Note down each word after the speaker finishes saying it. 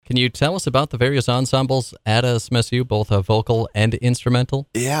Can you tell us about the various ensembles at SMSU, both vocal and instrumental?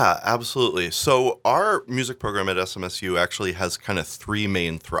 Yeah, absolutely. So our music program at SMSU actually has kind of three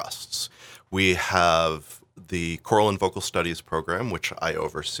main thrusts. We have the choral and vocal studies program, which I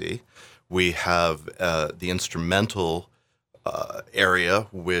oversee. We have the instrumental area,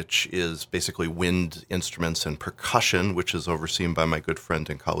 which is basically wind instruments and percussion, which is overseen by my good friend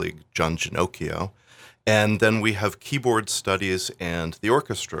and colleague, John Ginocchio. And then we have keyboard studies and the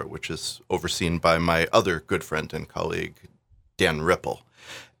orchestra, which is overseen by my other good friend and colleague, Dan Ripple.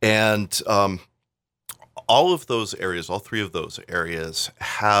 And all of those areas, all three of those areas,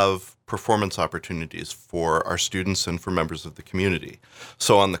 have performance opportunities for our students and for members of the community.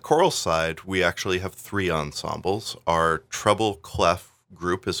 So on the choral side, we actually have three ensembles. Our treble clef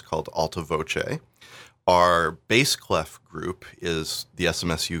group is called Alta Voce. Our bass clef group is the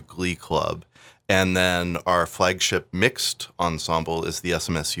SMSU Glee Club. And then our flagship mixed ensemble is the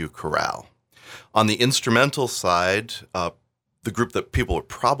SMSU Chorale. On the instrumental side, the group that people are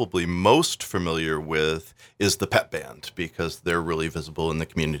probably most familiar with is the pep band, because they're really visible in the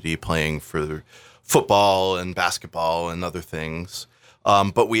community playing for football and basketball and other things.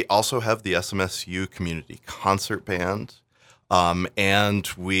 But we also have the SMSU Community Concert Band. And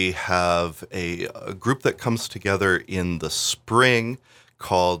we have a group that comes together in the spring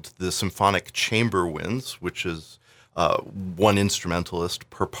called the Symphonic Chamber Winds, which is one instrumentalist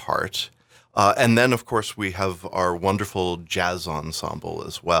per part. And then, of course, we have our wonderful jazz ensemble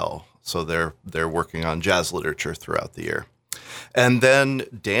as well. So they're working on jazz literature throughout the year. And then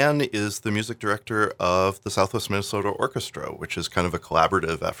Dan is the music director of the Southwest Minnesota Orchestra, which is kind of a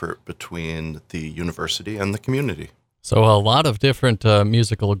collaborative effort between the university and the community. So a lot of different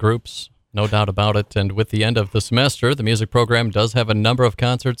musical groups, no doubt about it. And with the end of the semester, the music program does have a number of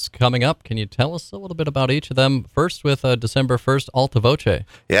concerts coming up. Can you tell us a little bit about each of them? First, with December 1st, Alta Voce.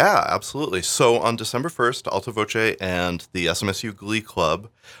 Yeah, absolutely. So on December 1st, Alta Voce and the SMSU Glee Club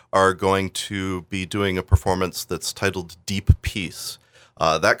are going to be doing a performance that's titled Deep Peace.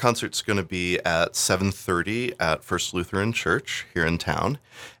 That concert's going to be at 7:30 at First Lutheran Church here in town.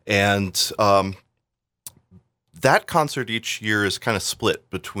 And that concert each year is kind of split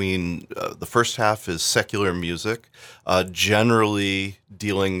between the first half is secular music, generally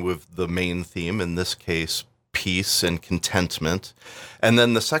dealing with the main theme, in this case, peace and contentment. And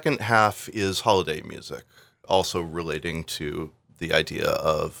then the second half is holiday music, also relating to the idea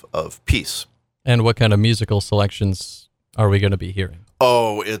of peace. And what kind of musical selections are we going to be hearing?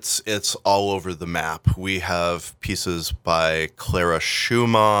 Oh, it's all over the map. We have pieces by Clara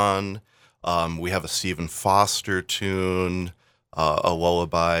Schumann. We have a Stephen Foster tune, a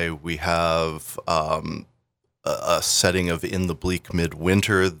lullaby. We have a setting of In the Bleak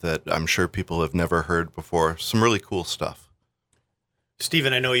Midwinter that I'm sure people have never heard before. Some really cool stuff.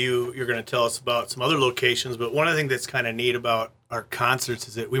 Stephen, I know you're going to tell us about some other locations, but one of the things that's kind of neat about our concerts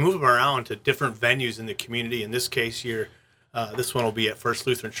is that we move them around to different venues in the community. In this case, this one will be at First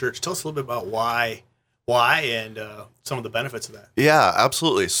Lutheran Church. Tell us a little bit about why and some of the benefits of that. Yeah,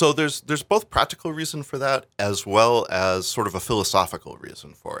 absolutely. So there's both practical reason for that as well as sort of a philosophical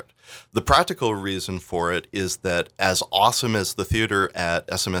reason for it. The practical reason for it is that as awesome as the theater at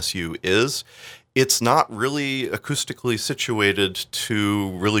SMSU is, it's not really acoustically situated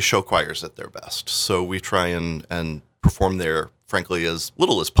to really show choirs at their best. So we try and perform there, frankly, as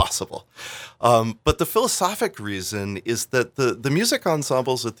little as possible. But the philosophic reason is that the music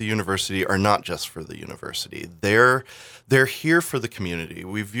ensembles at the university are not just for the university. They're here for the community.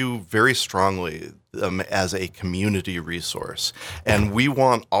 We view very strongly them as a community resource. And we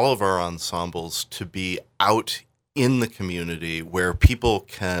want all of our ensembles to be out in the community where people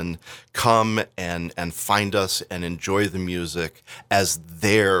can come and find us and enjoy the music as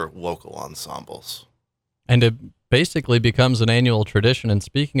their local ensembles. And it basically becomes an annual tradition. And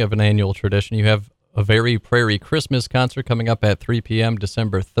speaking of an annual tradition, you have a Very Prairie Christmas concert coming up at 3 p.m.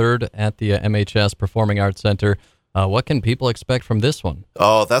 December 3rd at the MHS Performing Arts Center. What can people expect from this one?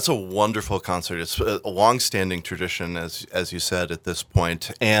 Oh, that's a wonderful concert. It's a long-standing tradition, as you said, at this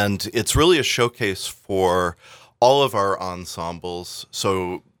point. And it's really a showcase for all of our ensembles.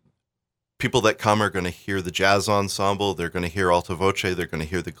 So people that come are going to hear the jazz ensemble, they're going to hear Alta Voce, they're going to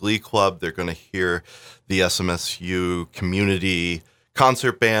hear the Glee Club, they're going to hear the SMSU Community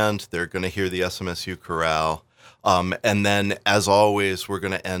Concert Band, they're going to hear the SMSU Chorale. And then, as always, we're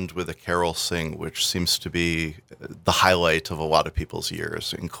going to end with a carol sing, which seems to be the highlight of a lot of people's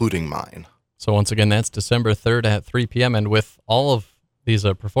years, including mine. So once again, that's December 3rd at 3 p.m. And with all of these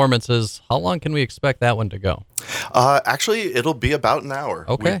performances, how long can we expect that one to go? Actually, it'll be about an hour.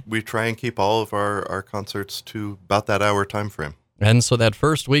 Okay. We try and keep all of our concerts to about that hour time frame. And so that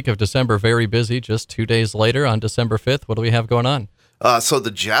first week of December, very busy. Just 2 days later on December 5th, what do we have going on? So the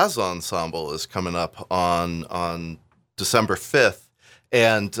jazz ensemble is coming up on December 5th.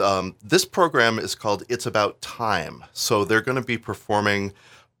 And this program is called It's About Time. So they're going to be performing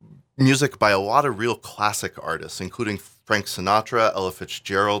music by a lot of real classic artists, including Frank Sinatra, Ella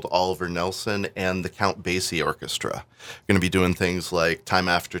Fitzgerald, Oliver Nelson, and the Count Basie Orchestra. Going to be doing things like Time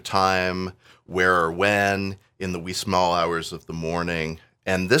After Time, Where or When, In the Wee Small Hours of the Morning.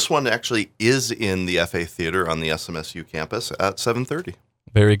 And this one actually is in the FA Theater on the SMSU campus at 7:30.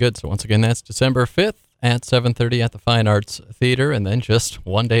 Very good. So once again, that's December 5th at 7:30 at the Fine Arts Theater. And then just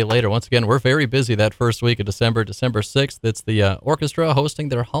 1 day later, once again, we're very busy that first week of December. December 6th, it's the orchestra hosting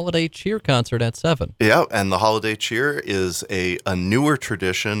their Holiday Cheer concert at 7. Yeah, and the Holiday Cheer is a newer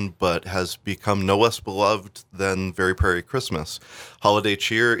tradition, but has become no less beloved than Very Prairie Christmas. Holiday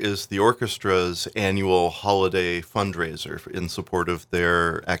Cheer is the orchestra's annual holiday fundraiser in support of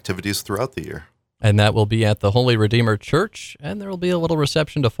their activities throughout the year. And that will be at the Holy Redeemer Church, and there will be a little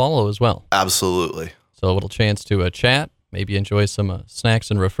reception to follow as well. Absolutely. So a little chance to chat, maybe enjoy some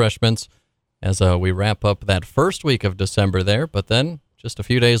snacks and refreshments as we wrap up that first week of December there. But then just a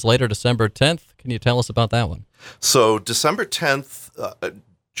few days later, December 10th, can you tell us about that one? So December 10th,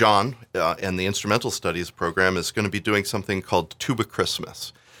 John and the Instrumental Studies program is going to be doing something called Tuba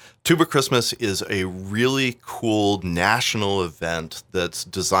Christmas. Tuba Christmas is a really cool national event that's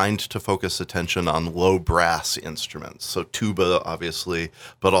designed to focus attention on low brass instruments. So tuba, obviously,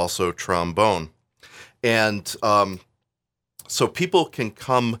 but also trombone. And so people can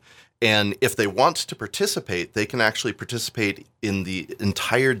come, and if they want to participate, they can actually participate in the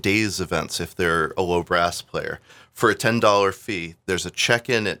entire day's events if they're a low brass player. For a $10 fee, there's a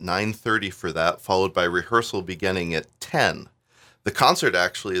check-in at 9:30 for that, followed by rehearsal beginning at 10. The concert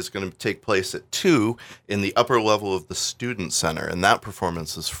actually is going to take place at 2 in the upper level of the Student Center, and that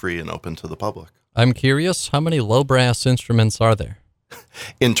performance is free and open to the public. I'm curious, how many low brass instruments are there?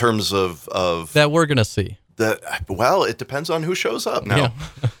 In terms of that we're going to see. Well, it depends on who shows up now.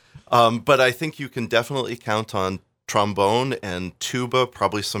 Yeah. But I think you can definitely count on trombone and tuba,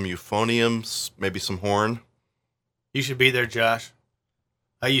 probably some euphoniums, maybe some horn. You should be there, Josh.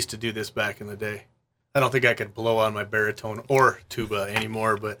 I used to do this back in the day. I don't think I could blow on my baritone or tuba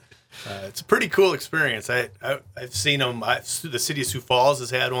anymore, but it's a pretty cool experience. I've seen them. The city of Sioux Falls has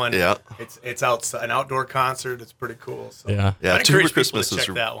had one. Yeah, it's outside, an outdoor concert. It's pretty cool. So yeah. I Tuba Christmas to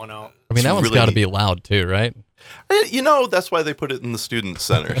check that one out. I mean, that one's got to be loud too, right? You know, that's why they put it in the student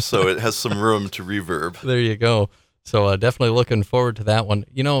center, so it has some room to reverb. There you go. So definitely looking forward to that one.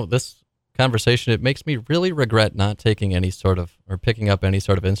 You know, this conversation, it makes me really regret not taking any sort of, or picking up any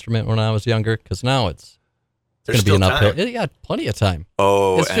sort of instrument when I was younger, because now it's going to be an uphill. Yeah, plenty of time.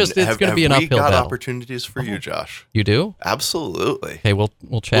 Oh, it's going to be an uphill battle. We got opportunities for you, Josh. You do? Absolutely. Okay,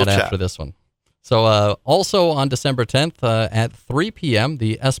 we'll chat after this one. So also on December 10th at 3 p.m.,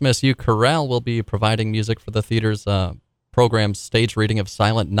 the SMSU Chorale will be providing music for the theater's program's stage reading of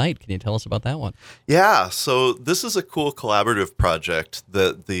Silent Night. Can you tell us about that one? Yeah, so this is a cool collaborative project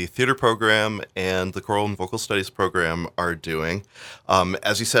that the theater program and the choral and vocal studies program are doing.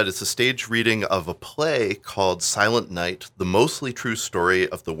 As you said, it's a stage reading of a play called Silent Night, The Mostly True Story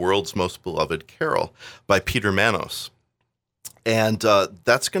of the World's Most Beloved Carol by Peter Manos. And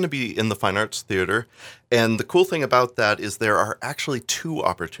that's going to be in the Fine Arts Theater. And the cool thing about that is there are actually 2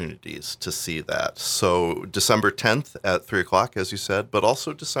 opportunities to see that. So December 10th at 3 o'clock, as you said, but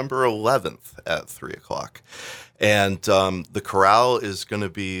also December 11th at 3 o'clock. And the chorale is going to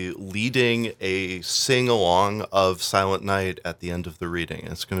be leading a sing-along of Silent Night at the end of the reading.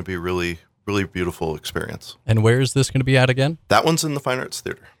 It's going to be a really, really beautiful experience. And where is this going to be at again? That one's in the Fine Arts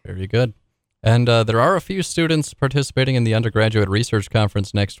Theater. Very good. And there are a few students participating in the Undergraduate Research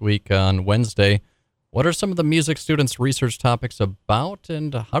Conference next week on Wednesday. What are some of the music students' research topics about,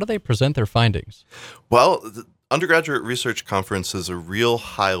 and how do they present their findings? Well, the Undergraduate Research Conference is a real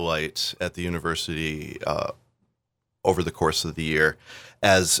highlight at the university over the course of the year,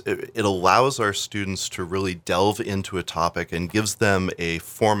 as it allows our students to really delve into a topic and gives them a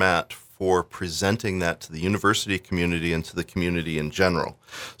format for presenting that to the university community and to the community in general.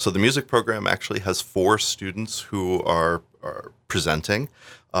 So the music program actually has 4 students who are presenting.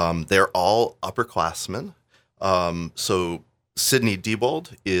 They're all upperclassmen. So Sydney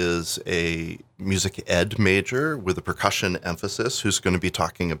Diebold is a music ed major with a percussion emphasis who's going to be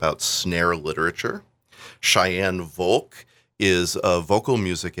talking about snare literature. Cheyenne Volk is a vocal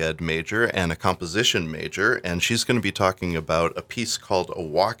music ed major and a composition major, and she's going to be talking about a piece called A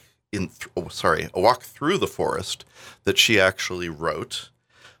Walk Through the Forest that she actually wrote.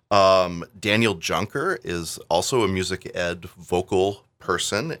 Daniel Junker is also a music ed vocal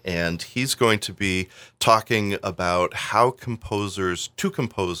person, and he's going to be talking about how two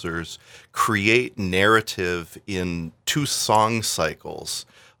composers create narrative in two song cycles.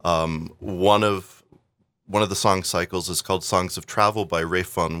 One of the song cycles is called Songs of Travel by Ralph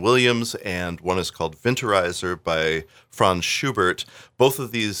Vaughan Williams, and one is called Winterizer by Franz Schubert. Both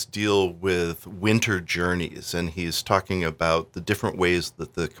of these deal with winter journeys, and he's talking about the different ways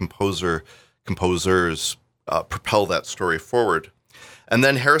that the composers propel that story forward. And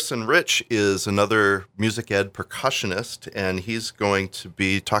then Harrison Rich is another music ed percussionist, and he's going to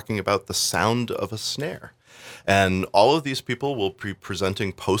be talking about the sound of a snare. And all of these people will be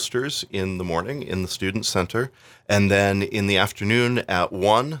presenting posters in the morning in the Student Center. And then in the afternoon at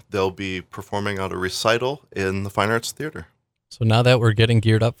 1, they'll be performing at a recital in the Fine Arts Theater. So now that we're getting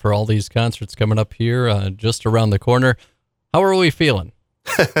geared up for all these concerts coming up here just around the corner, how are we feeling?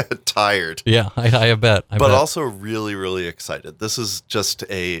 Tired. Yeah, I bet. But also really, really excited. This is just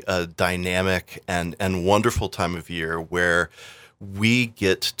a dynamic and wonderful time of year where we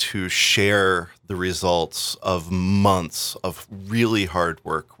get to share the results of months of really hard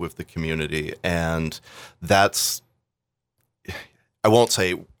work with the community. And that's, I won't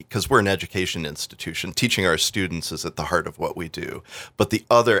say, because we're an education institution, teaching our students is at the heart of what we do. But the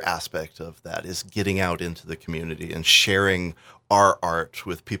other aspect of that is getting out into the community and sharing our art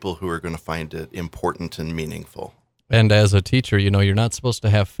with people who are going to find it important and meaningful. And as a teacher, you're not supposed to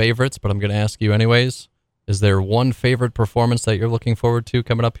have favorites, but I'm going to ask you anyways. Is there one favorite performance that you're looking forward to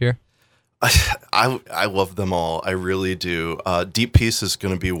coming up here? I love them all. I really do. Deep Peace is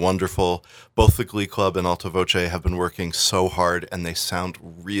going to be wonderful. Both the Glee Club and Alto Voce have been working so hard, and they sound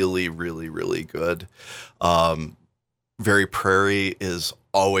really, really, really good. Very Prairie is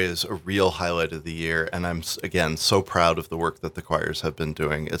always a real highlight of the year, and I'm, again, so proud of the work that the choirs have been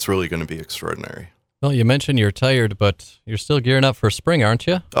doing. It's really going to be extraordinary. Well, you mentioned you're tired, but you're still gearing up for spring, aren't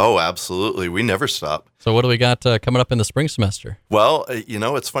you? Oh, absolutely. We never stop. So what do we got coming up in the spring semester? Well,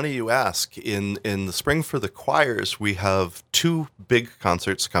 it's funny you ask. In the spring for the choirs, we have 2 big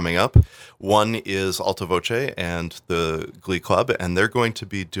concerts coming up. One is Alto Voce and the Glee Club, and they're going to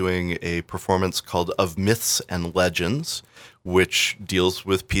be doing a performance called Of Myths and Legends, which deals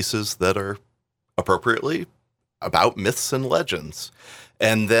with pieces that are appropriately about myths and legends.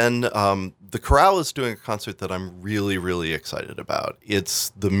 And then the chorale is doing a concert that I'm really, really excited about. It's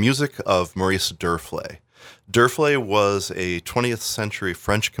the music of Maurice Durflay. Durflay was a 20th century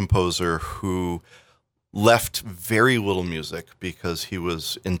French composer who left very little music because he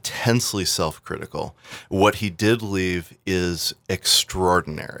was intensely self-critical. What he did leave is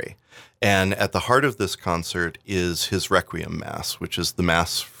extraordinary. And at the heart of this concert is his Requiem Mass, which is the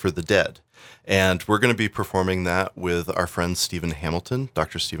Mass for the dead. And we're going to be performing that with our friend Stephen Hamilton,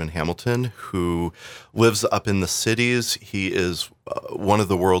 Dr. Stephen Hamilton, who lives up in the cities. He is one of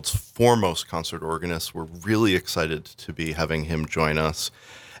the world's foremost concert organists. We're really excited to be having him join us.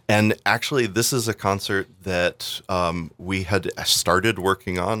 And actually, this is a concert that we had started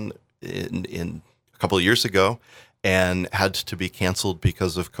working on in a couple of years ago and had to be canceled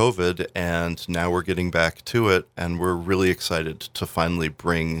because of COVID, and now we're getting back to it, and we're really excited to finally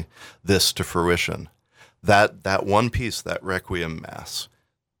bring this to fruition. That one piece, that Requiem Mass,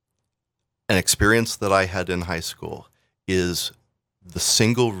 an experience that I had in high school, is the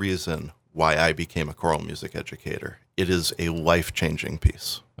single reason why I became a choral music educator. It is a life-changing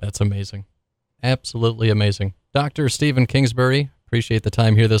piece. That's amazing. Absolutely amazing. Dr. Stephen Kingsbury, appreciate the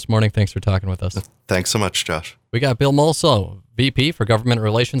time here this morning. Thanks for talking with us. Thanks so much, Josh. We got Bill Mulso, VP for Government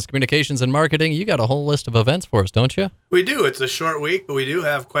Relations, Communications, and Marketing. You got a whole list of events for us, don't you? We do. It's a short week, but we do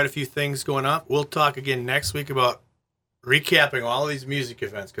have quite a few things going up. We'll talk again next week about recapping all these music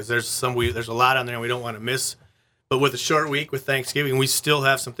events, because there's a lot on there and we don't want to miss. But with a short week with Thanksgiving, we still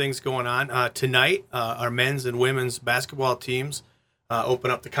have some things going on. Tonight, our men's and women's basketball teams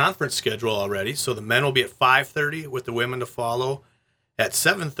open up the conference schedule already. So the men will be at 5:30 with the women to follow at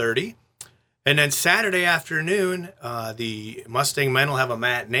 7:30. And then Saturday afternoon, the Mustang men will have a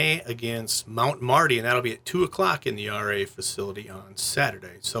matinee against Mount Marty, and that'll be at 2 o'clock in the RA facility on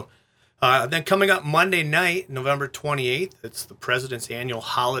Saturday. So then coming up Monday night, November 28th, it's the President's Annual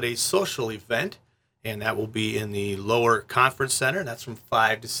Holiday Social Event, and that will be in the lower conference center, and that's from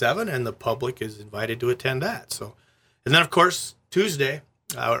 5 to 7, and the public is invited to attend that. So, and then, of course, Wednesday,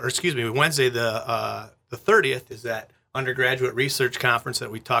 the 30th, is that undergraduate research conference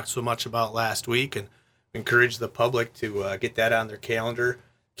that we talked so much about last week, and encourage the public to get that on their calendar.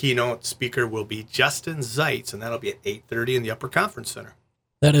 Keynote speaker will be Justin Zeitz, and that'll be at 8:30 in the upper conference center.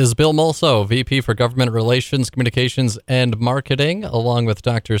 That is Bill Mulso, VP for Government Relations, Communications, and Marketing, along with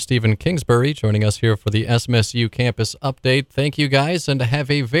Dr. Stephen Kingsbury, joining us here for the SMSU Campus Update. Thank you, guys, and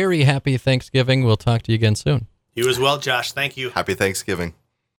have a very happy Thanksgiving. We'll talk to you again soon. You as well, Josh. Thank you. Happy Thanksgiving.